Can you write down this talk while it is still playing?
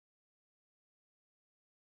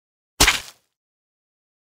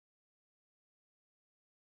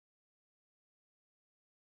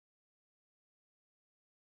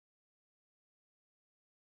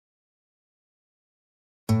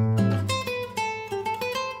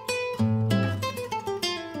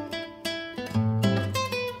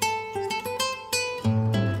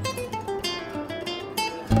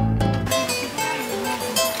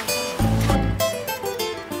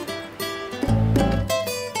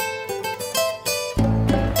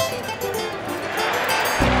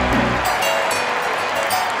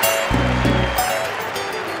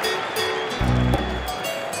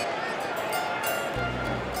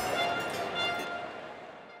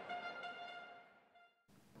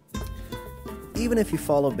Even if you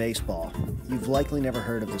follow baseball, you've likely never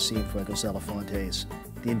heard of the Cienfuegos Elefantes,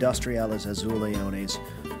 the Industriales Azuleones,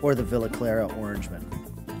 or the Villa Clara Orangemen.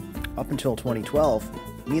 Up until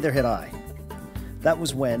 2012, neither had I. That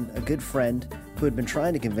was when a good friend who had been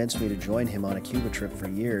trying to convince me to join him on a Cuba trip for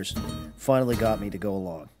years finally got me to go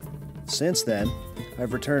along. Since then,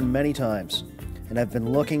 I've returned many times, and I've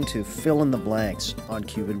been looking to fill in the blanks on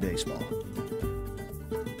Cuban baseball.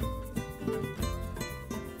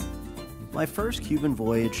 My first Cuban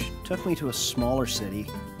voyage took me to a smaller city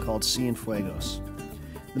called Cienfuegos,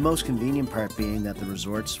 the most convenient part being that the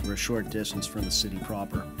resorts were a short distance from the city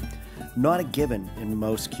proper, not a given in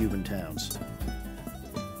most Cuban towns.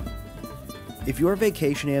 If your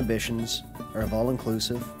vacation ambitions are of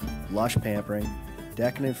all-inclusive, lush pampering,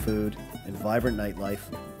 decadent food, and vibrant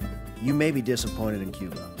nightlife, you may be disappointed in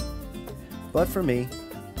Cuba. But for me,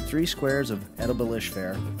 3 squares of edible-ish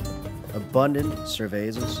fare, abundant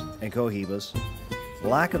cervezas and cohibas,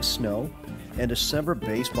 lack of snow, and December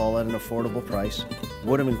baseball at an affordable price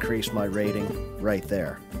would have increased my rating right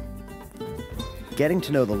there. Getting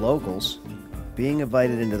to know the locals, being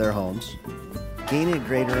invited into their homes, gaining a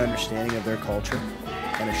greater understanding of their culture,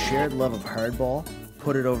 and a shared love of hardball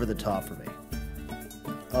put it over the top for me.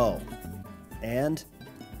 Oh, and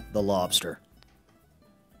the lobster.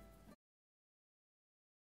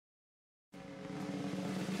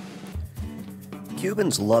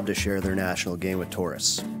 Cubans love to share their national game with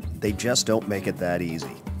tourists. They just don't make it that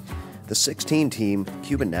easy. The 16-team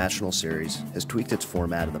Cuban National Series has tweaked its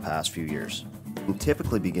format in the past few years and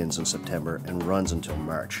typically begins in September and runs until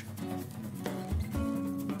March.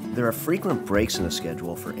 There are frequent breaks in the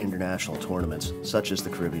schedule for international tournaments, such as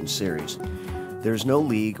the Caribbean Series. There is no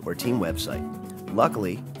league or team website.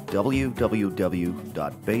 Luckily,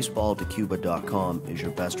 www.baseballtocuba.com is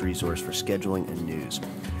your best resource for scheduling and news,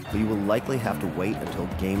 but you will likely have to wait until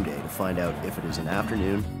game day to find out if it is an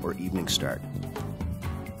afternoon or evening start.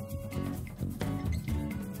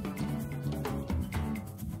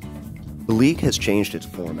 The league has changed its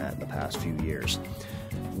format in the past few years.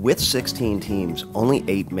 With 16 teams, only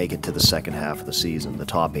 8 make it to the second half of the season, the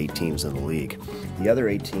top 8 teams in the league. The other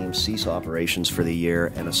 8 teams cease operations for the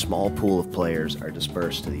year, and a small pool of players are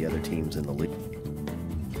dispersed to the other teams in the league.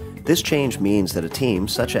 This change means that a team,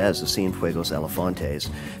 such as the Cienfuegos Elefantes,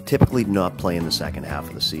 typically do not play in the second half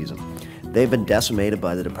of the season. They've been decimated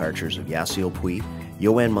by the departures of Yasiel Puig,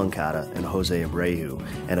 Yoan Moncada, and Jose Abreu,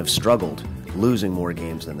 and have struggled, losing more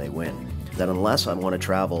games than they win. That unless I want to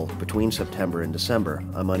travel between September and December,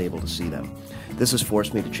 I'm unable to see them. This has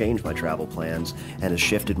forced me to change my travel plans and has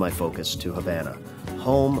shifted my focus to Havana,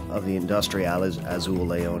 home of the Industriales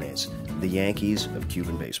Azuleones, the Yankees of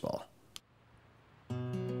Cuban baseball.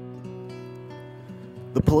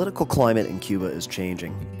 The political climate in Cuba is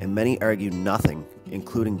changing, and many argue nothing,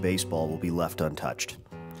 including baseball, will be left untouched.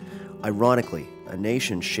 Ironically, a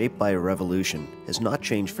nation shaped by a revolution has not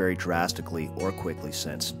changed very drastically or quickly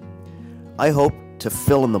since. I hope to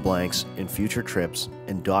fill in the blanks in future trips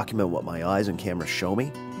and document what my eyes and cameras show me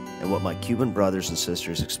and what my Cuban brothers and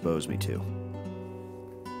sisters expose me to.